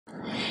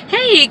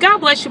Hey, God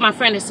bless you, my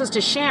friend and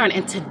sister Sharon.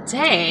 And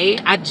today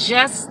I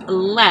just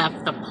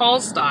left the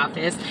post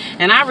office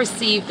and I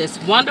received this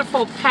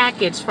wonderful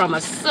package from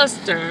a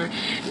sister.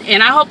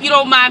 And I hope you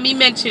don't mind me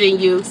mentioning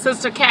you.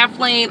 Sister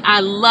Kathleen,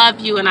 I love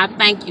you and I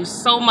thank you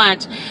so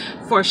much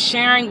for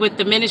sharing with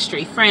the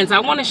ministry. Friends, I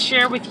want to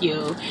share with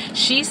you.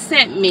 She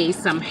sent me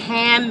some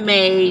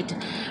handmade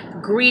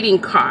greeting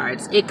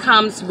cards. It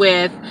comes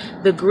with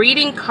the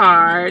greeting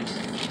card,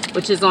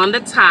 which is on the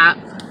top.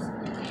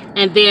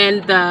 And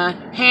then the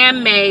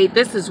handmade,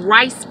 this is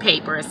rice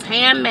paper. It's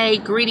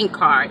handmade greeting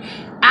card.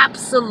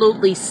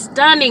 Absolutely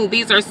stunning.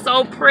 These are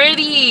so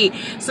pretty.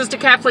 Sister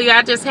Kathleen,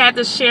 I just had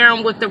to share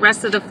them with the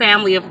rest of the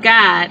family of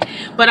God.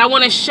 But I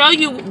want to show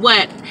you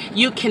what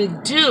you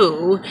can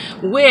do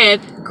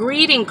with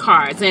greeting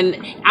cards.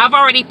 And I've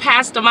already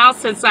passed them out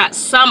since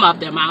some of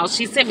them out.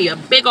 She sent me a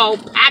big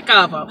old pack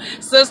of them.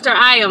 Sister,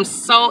 I am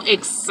so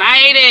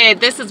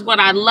excited. This is what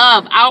I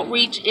love.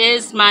 Outreach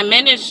is my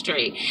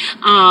ministry.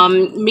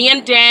 Me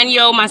and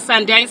Daniel, my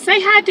son Daniel,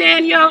 say hi,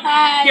 Daniel.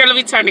 Hi. Here, let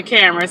me turn the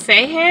camera.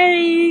 Say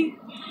hey.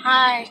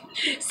 Hi.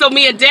 So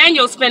me and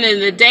Daniel spending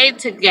the day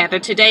together.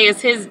 Today is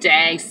his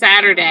day,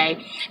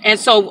 Saturday. And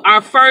so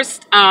our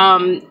first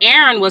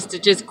errand was to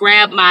just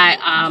grab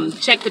my,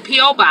 check the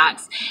P.O.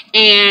 box.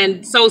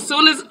 And so as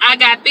soon as I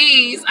got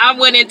these, I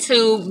went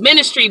into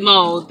ministry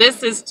mode.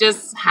 This is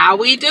just how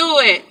we do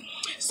it.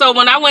 So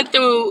when I went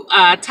through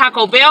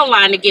Taco Bell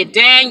line to get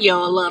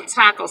Daniel a little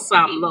taco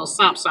something, a little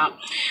something,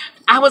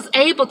 I was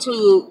able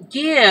to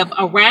give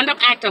a random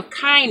act of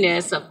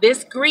kindness of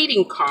this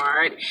greeting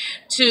card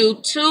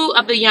to two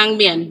of the young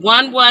men.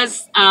 One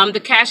was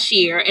the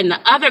cashier and the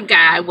other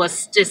guy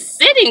was just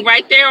sitting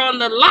right there on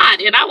the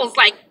lot. And I was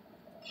like,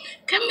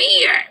 come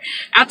here.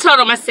 I told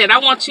him, I said, I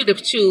want you to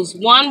choose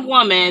one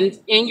woman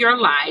in your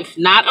life,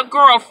 not a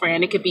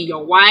girlfriend. It could be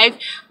your wife,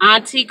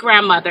 auntie,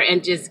 grandmother,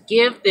 and just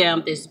give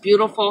them this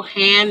beautiful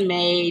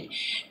handmade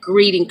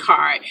greeting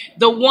card.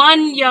 The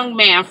one young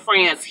man,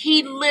 friends,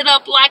 he lit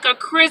up like a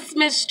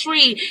Christmas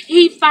tree.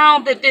 He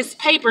found that this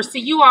paper, see,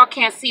 you all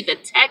can't see the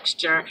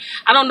texture.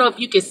 I don't know if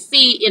you can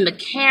see in the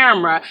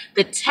camera,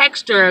 the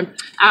texture,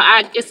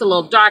 it's a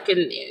little dark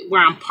in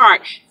where I'm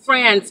parked.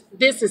 Friends,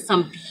 this is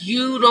some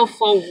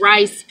beautiful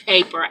rice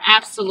paper.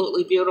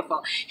 Absolutely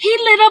beautiful. He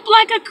lit up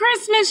like a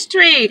Christmas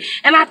tree.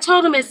 And I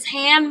told him it's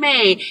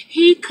handmade.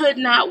 He could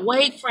not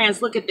wait,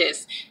 friends. Look at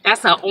this.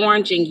 That's an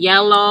orange and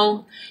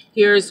yellow.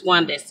 Here's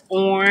one that's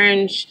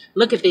orange.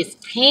 Look at this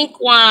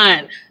pink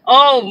one.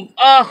 Oh,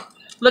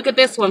 look at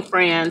this one,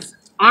 friends.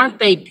 Aren't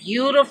they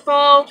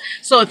beautiful?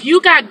 So if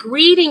you got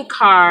greeting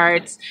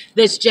cards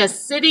that's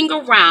just sitting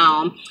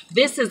around,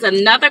 this is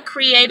another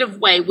creative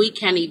way we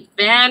can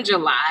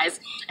evangelize.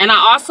 And I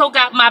also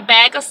got my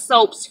bag of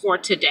soaps for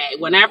today.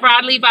 Whenever I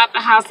leave out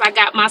the house, I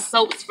got my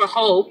soaps for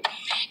hope.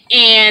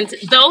 And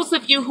those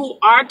of you who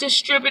are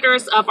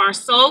distributors of our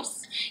soaps,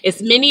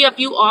 as many of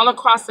you all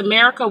across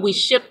America, we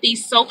ship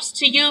these soaps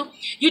to you.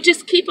 You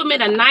just keep them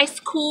in a nice,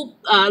 cool,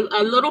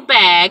 a little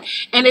bag.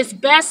 And it's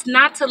best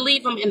not to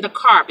leave them in the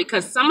car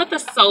because some of the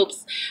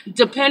soaps,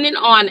 depending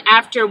on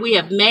after we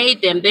have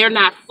made them, they're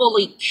not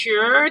fully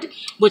cured,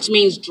 which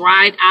means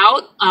dried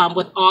out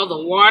with all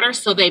the water.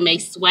 So they may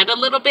sweat a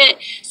little bit.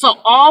 So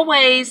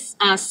always,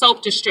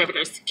 soap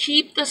distributors,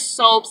 keep the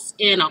soaps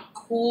in a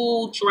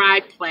cool, dry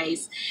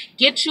place.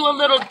 Get you a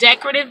little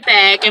decorative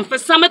bag. And for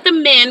some of the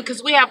men,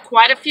 because we have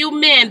quite a few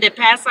men that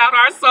pass out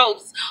our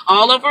soaps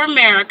all over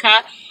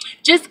America,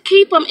 just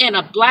keep them in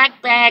a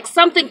black bag,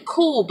 something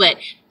cool, but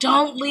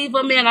don't leave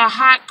them in a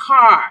hot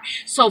car.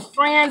 So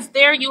friends,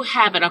 there you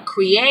have it, a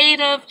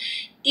creative,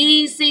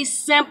 easy,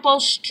 simple,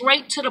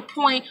 straight to the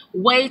point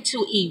way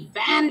to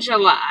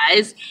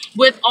evangelize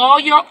with all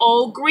your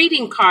old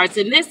greeting cards.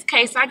 In this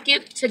case, I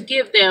get to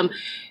give them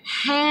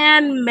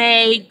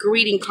handmade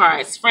greeting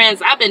cards.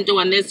 Friends, I've been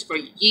doing this for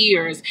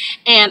years.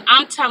 And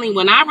I'm telling you,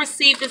 when I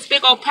received this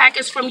big old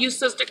package from you,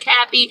 Sister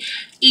Kathy,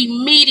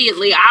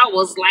 immediately I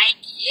was like,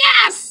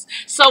 yes.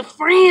 So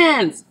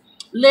friends,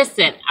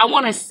 listen, I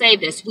want to say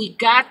this. We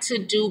got to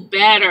do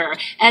better.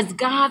 As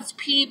God's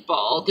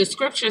people, the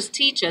scriptures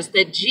teach us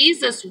that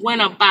Jesus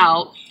went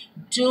about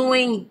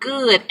doing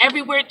good.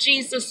 Everywhere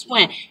Jesus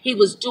went, he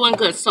was doing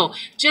good. So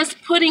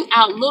just putting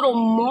out little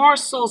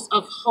morsels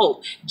of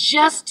hope,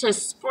 just to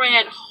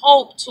spread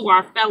hope to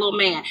our fellow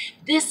man.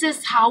 This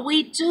is how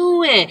we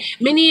do it.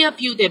 Many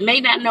of you that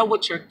may not know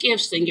what your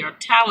gifts and your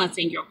talents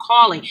and your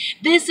calling,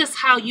 this is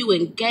how you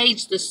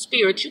engage the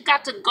Spirit. You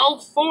got to go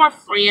forth,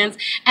 friends,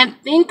 and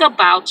think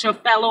about your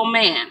fellow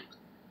man.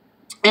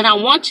 And I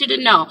want you to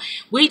know,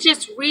 we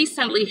just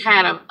recently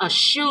had a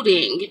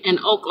shooting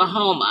in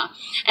Oklahoma,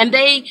 and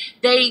they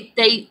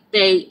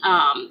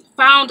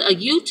found a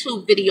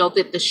YouTube video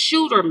that the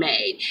shooter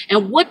made.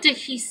 And what did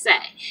he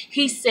say?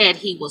 He said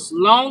he was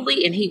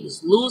lonely and he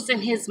was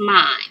losing his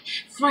mind.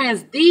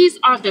 Friends, these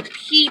are the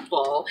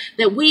people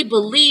that we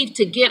believe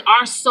to get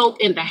our soap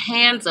in the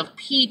hands of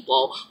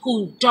people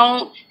who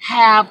don't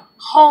have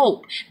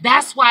hope.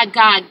 That's why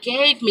God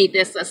gave me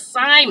this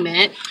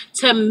assignment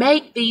to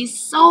make these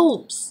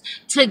soaps,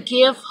 to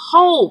give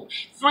hope.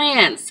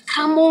 Friends,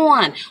 come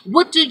on.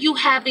 What do you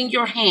have in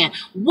your hand?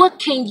 What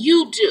can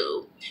you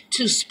do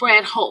to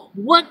spread hope?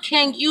 What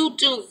can you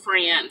do,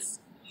 friends?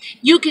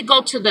 You could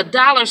go to the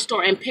dollar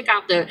store and pick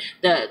out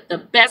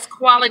the best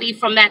quality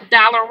from that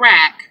dollar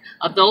rack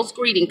of those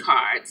greeting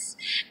cards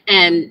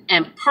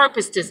and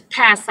purpose to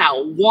pass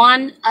out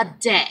one a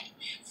day.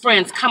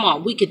 Friends, come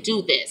on, we could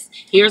do this.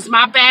 Here's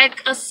my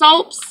bag of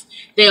soaps.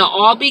 They'll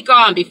all be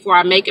gone before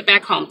I make it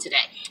back home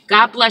today.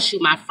 God bless you,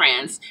 my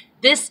friends.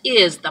 This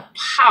is the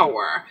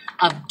power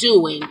of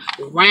doing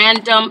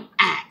random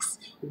acts.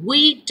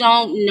 We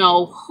don't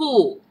know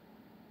who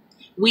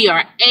we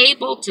are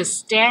able to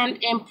stand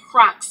in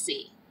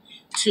proxy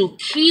to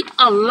keep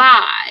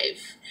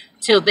alive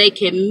till they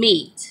can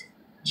meet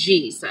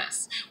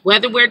Jesus.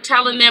 Whether we're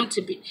telling them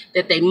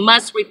that they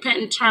must repent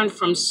and turn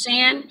from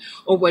sin,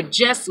 or we're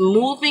just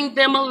moving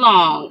them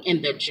along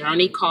in the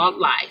journey called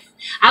life.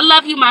 I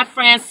love you, my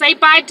friends. Say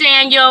bye,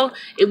 Daniel.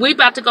 We're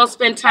about to go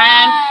spend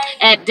time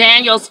at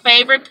Daniel's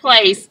favorite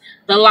place,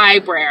 the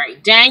library.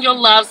 Daniel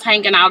loves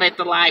hanging out at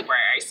the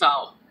library,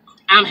 so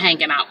I'm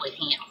hanging out with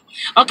him.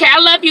 Okay, I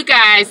love you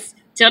guys.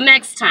 Till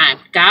next time.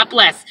 God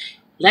bless.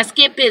 Let's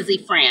get busy,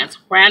 friends.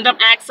 Random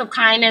acts of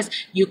kindness.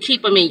 You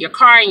keep them in your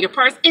car, in your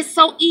purse. It's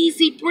so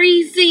easy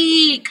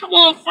breezy. Come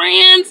on,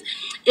 friends.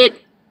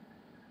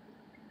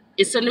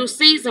 It's a new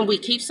season. We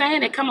keep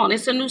saying it. Come on,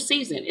 it's a new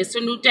season. It's a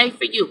new day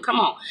for you. Come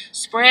on.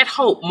 Spread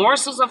hope,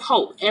 morsels of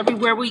hope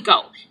everywhere we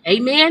go.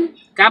 Amen.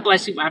 God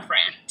bless you, my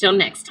friend. Till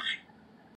next time.